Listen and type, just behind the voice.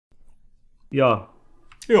Ja.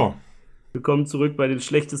 Ja. Willkommen zurück bei den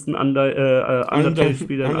schlechtesten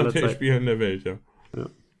Undertale-Spielern aller Zeiten. Undertale-Spielern der Welt, ja. Ja.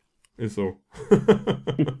 Ist so.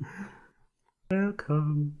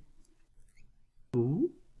 Willkommen.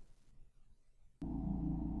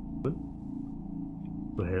 What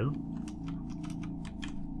the hell?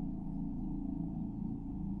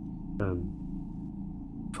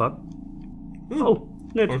 Fuck. Oh,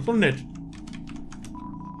 nett. Das ist doch nett.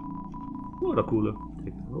 Oh, da coole.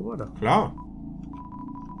 Wo war da? Klar.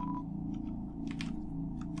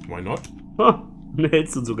 Why not? Ha, ne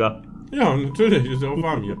hältst du sogar. Ja, natürlich. Ist ja auch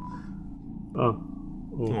warm hier. Ah.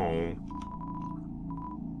 Oh. Oh.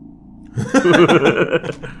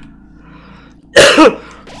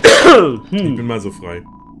 Ich bin mal so frei.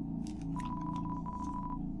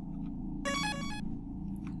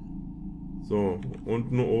 So,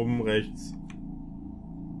 unten oben rechts.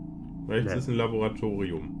 Rechts ist ein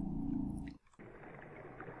Laboratorium.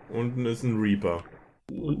 Unten ist ein Reaper.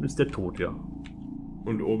 Unten ist der Tod, ja.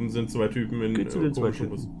 Und oben sind zwei Typen in Geht zu den zwei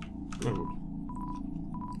komischen Typen. Na gut.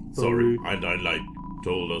 Sorry, I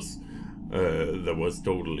told us there was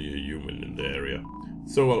totally a human in the area.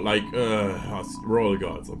 So us royal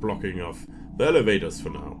guards are blocking off the elevators for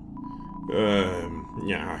now.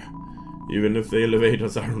 Yeah. Even if the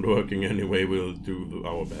elevators aren't working anyway, we'll do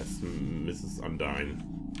our best, Mrs. Undyne.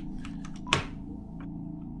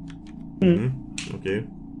 Okay.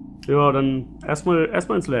 Ja, dann erstmal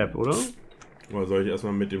ins Lab, oder? Oder soll ich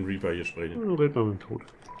erstmal mit dem Reaper hier sprechen? Ja, red mal mit dem Tod.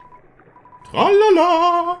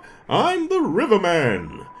 Tralala! I'm the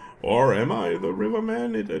Riverman! Or am I the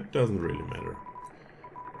Riverman? It doesn't really matter.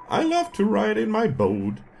 I love to ride in my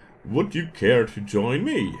boat. Would you care to join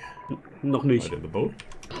me? Noch nicht. Ride in the boat?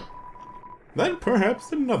 Then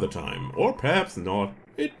perhaps another time. Or perhaps not.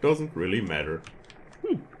 It doesn't really matter.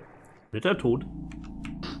 Mit der Tod.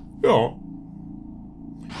 Ja.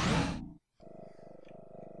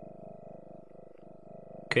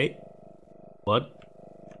 Okay. What?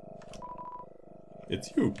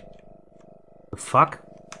 It's you. The fuck?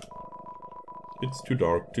 It's too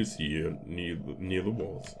dark to see near the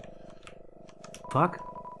walls. Fuck?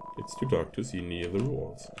 It's too dark to see near the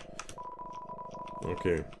walls.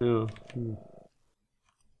 Okay. Ja.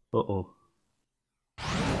 Oh oh.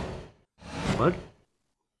 What?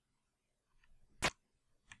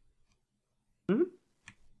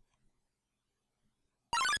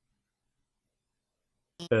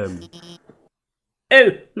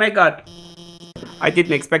 Oh my god. I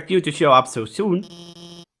didn't expect you to show up so soon.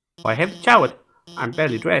 I haven't showered. I'm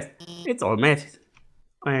barely dressed. It's all messy.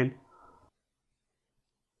 And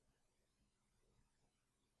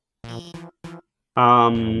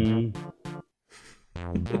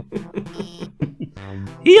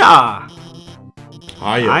yeah.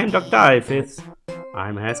 Hi. I'm Dr. Alphys.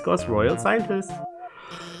 I'm Haskell's royal scientist.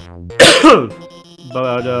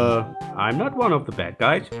 But I'm not one of the bad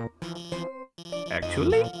guys.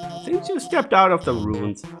 Actually, since you stepped out of the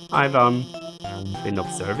ruins, I've been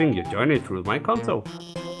observing your journey through my console.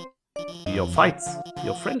 Your fights,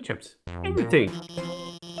 your friendships, everything.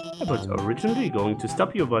 I was originally going to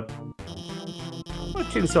stop you, but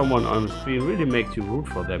watching someone on screen really makes you root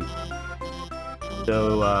for them.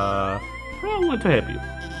 So, I want to help you.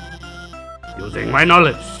 Using my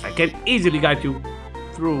knowledge, I can easily guide you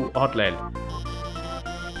through Hotland.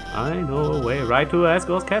 I know a way right to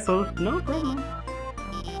Asgard's castle, no problem.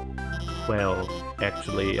 Well,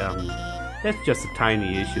 actually, that's just a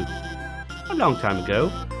tiny issue. A long time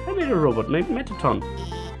ago, I made a robot named Mettaton.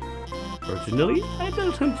 Originally, I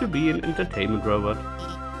built him to be an entertainment robot.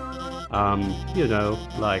 You know,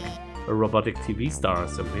 like a robotic TV star or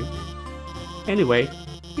something. Anyway,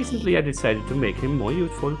 recently I decided to make him more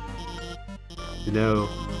useful. You know,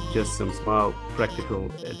 just some small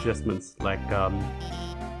practical adjustments like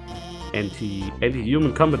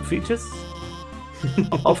anti-human combat features.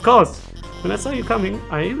 Of course, when I saw you coming,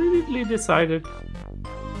 I immediately decided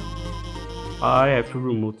I have to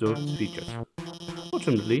remove those features.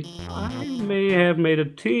 Fortunately, I may have made a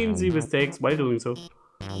teensy mistakes while doing so.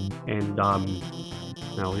 And now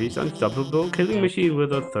he's an unstoppable killing machine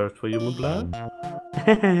with a thirst for human blood.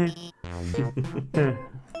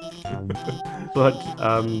 But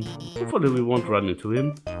hopefully we won't run into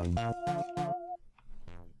him.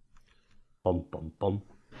 Bum bum bum.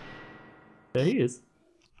 There he is.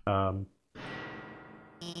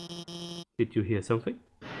 Did you hear something?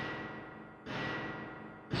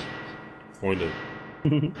 Freunde.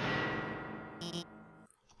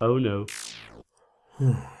 Oh no.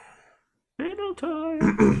 Middle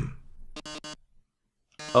time.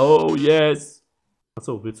 Oh yes.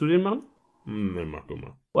 Achso, willst du den machen? Ne, mach du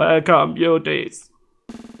mal. Welcome, beauties.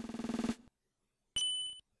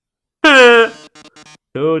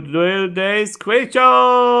 Today's quiz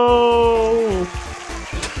show!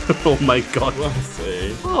 Oh my god.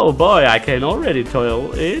 Oh boy, I can already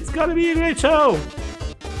tell. It's gonna be a great show.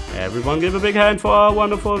 Everyone give a big hand for our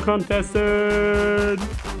wonderful contestant.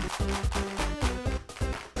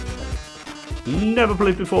 Never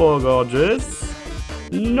played before, gorgeous.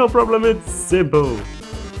 No problem, it's simple.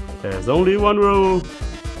 There's only one rule.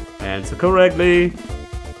 Answer correctly,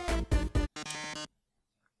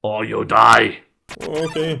 or you die.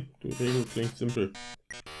 Okay, die Regel klingt simpel.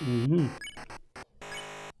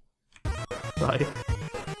 Cry.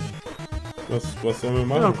 Was sollen wir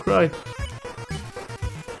machen? No, cry.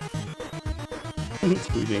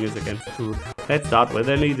 Screaming is against the rule. Let's start with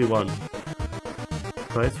an easy one.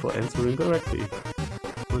 Prize for answering correctly.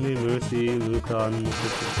 Money, mercy, Vulkan.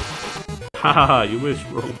 Haha, you wish,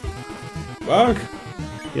 bro. Fuck!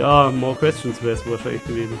 Ja, more questions wäre es wahrscheinlich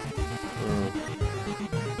gewesen.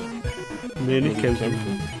 Nee, nicht kämpfen.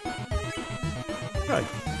 Nein.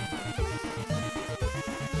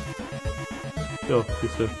 Ja,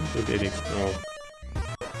 siehst du, wird eh nichts. Ja.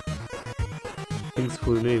 King's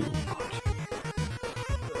full name. Oh Gott.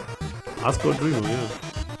 Ask for Dreamer, ja.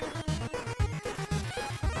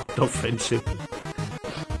 No friendship.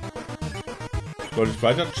 Soll ich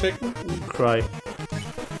weiter checken? Cry.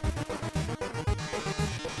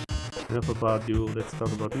 Enough about you, let's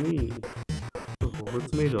talk about me. What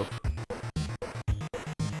it's made of?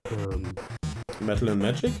 Metal and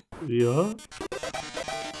Magic? Ja.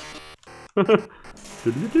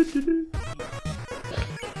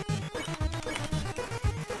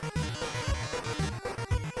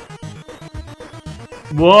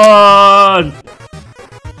 One!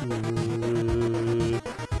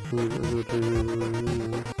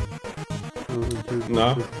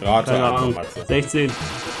 Na, rate Keine Ahnung. Matze. 16.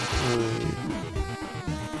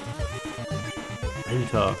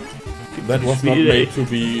 Alter. That was not made to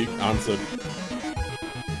be answered.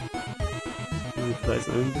 Vielleicht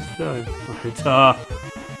ein bisschen. Alter.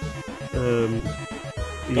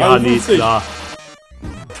 Ja, nee, ist klar.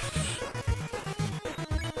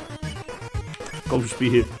 Komm,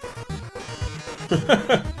 Spiel.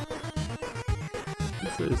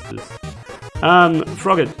 So ist es.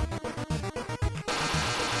 Frog it.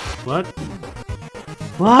 What?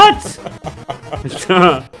 What?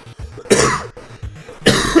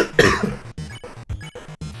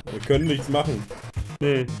 Wir können nichts machen.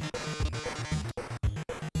 Nee.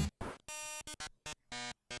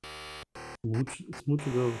 It's Mut to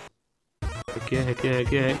go. Heck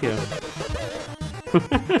her.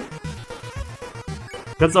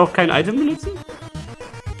 Kannst du auch kein Item benutzen?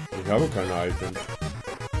 Ich habe keine Items.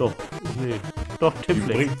 Doch, nee. Doch, Die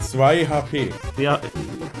Tippflex. bringt 2 HP. Ja,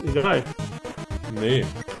 egal. Nee.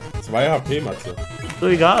 2 HP, Matze. So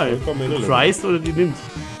egal. Vollkommen Du irrelevant. tryst oder die nimmst.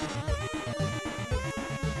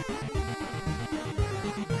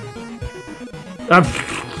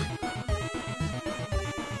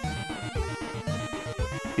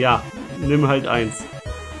 Ja, nimm halt eins.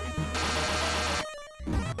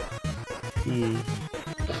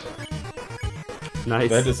 Nice.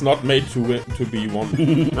 That is not made to be won.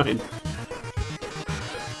 Nein.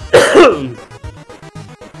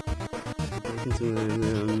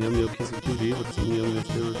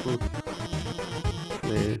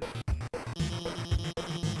 Nee.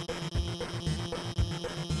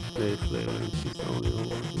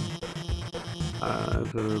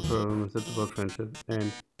 About friendship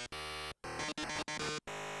and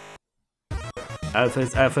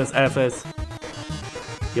FS.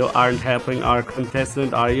 You aren't helping our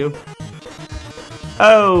contestant, are you?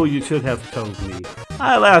 Oh, you should have told me.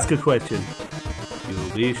 I'll ask a question.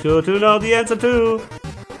 You'll be sure to know the answer too.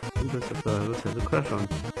 What's the crush on?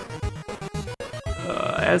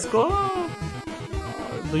 Escort?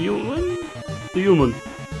 The human? The human.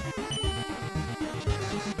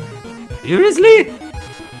 Seriously?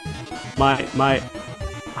 My,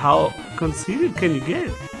 how conceited can you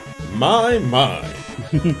get? My.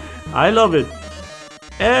 I love it.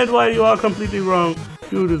 And while you are completely wrong,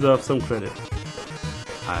 you deserve some credit.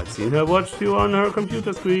 I've seen her watch you on her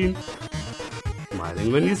computer screen,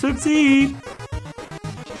 smiling when you succeed,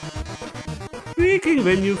 shrieking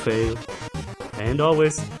when you fail, and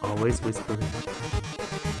always whispering.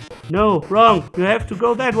 No, wrong, you have to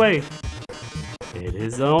go that way.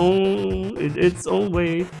 Its own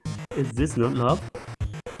way. Is this not love?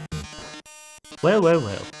 Well.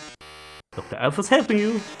 Dr. Alpha's helping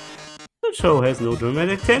you. The show has no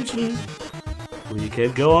dramatic tension. We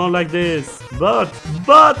can't go on like this. But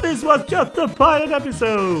this was just the pilot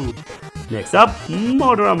episode. Next up,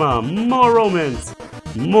 more drama, more romance,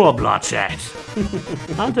 more bloodshed.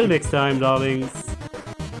 Until next time, darlings.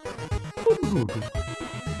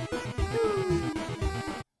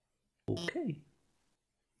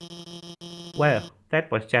 Well,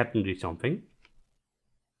 that was certainly something.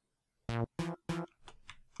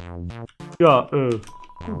 Ja, gut.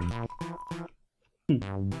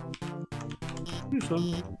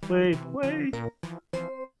 Wait.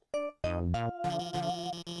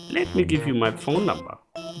 Let me give you my phone number.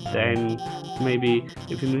 Then maybe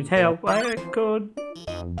if you need help, I could.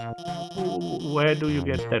 Where do you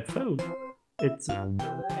get that phone? It's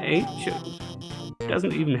ancient.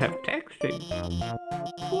 Doesn't even have texting.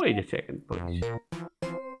 Wait a second, please.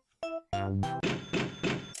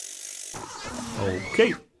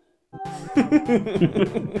 Okay.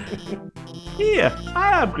 Here,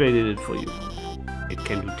 I upgraded it for you. It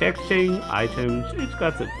can do texting, items, it's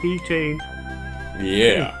got the keychain.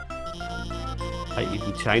 Yeah. I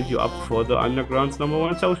even signed you up for the Underground's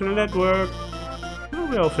 #1 social network.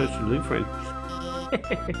 We're officially friends.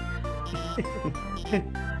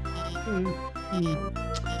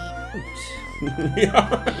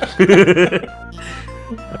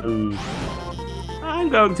 I'm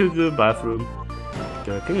going to the bathroom.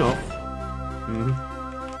 Jerking off.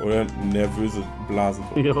 Oder nervöse Blasen.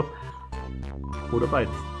 Ja. Oder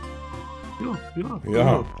beides.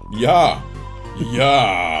 Ja.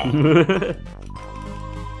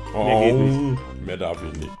 Oh, mehr darf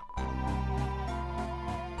ich nicht.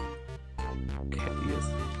 Cat Ears.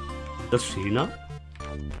 Das Schäner?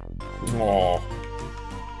 Oh.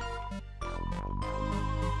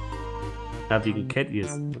 Ja, wegen Cat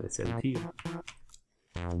Ears. Das ist ja ein Tier.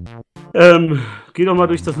 Geh doch mal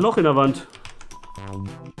durch das Loch in der Wand.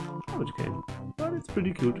 Okay. But it's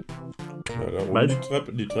pretty cute. Ja, da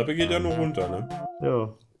oben die Treppe geht ja nur runter, ne? Ja.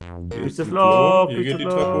 Hier Durch das Klo, Loch. hier Durch geht das die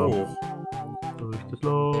Loch. Treppe hoch. Durch das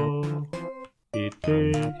Loch. Geht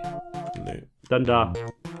nicht. Nee. Dann da.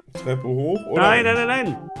 Treppe hoch, oder?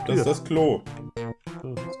 Nein. Das ist das Klo.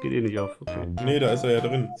 Oh, das geht eh nicht auf. Okay. Nee, da ist er ja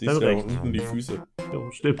drin. Siehst du Dann ja rechts. unten die Füße.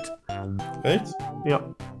 Jo, stimmt. Rechts?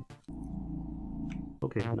 Ja.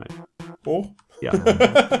 Okay, nein. Hoch? Ja.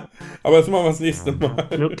 Aber das machen wir das nächste Mal.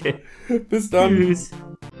 Okay. Bis dann. Tschüss.